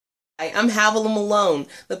I'm Havilah Malone,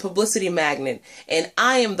 the publicity magnet, and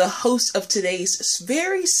I am the host of today's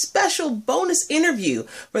very special bonus interview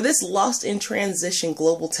for this Lost in Transition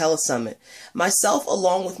Global Telesummit. Myself,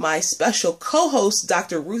 along with my special co-host,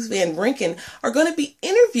 Dr. Ruth Van Brinken, are going to be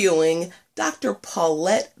interviewing Dr.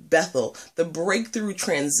 Paulette Bethel, the breakthrough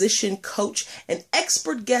transition coach and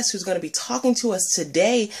expert guest who's going to be talking to us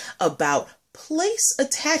today about place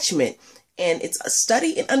attachment and it's a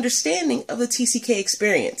study and understanding of the TCK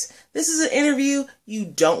experience. This is an interview you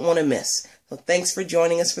don't want to miss. So thanks for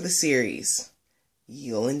joining us for the series.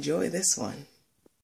 You'll enjoy this one.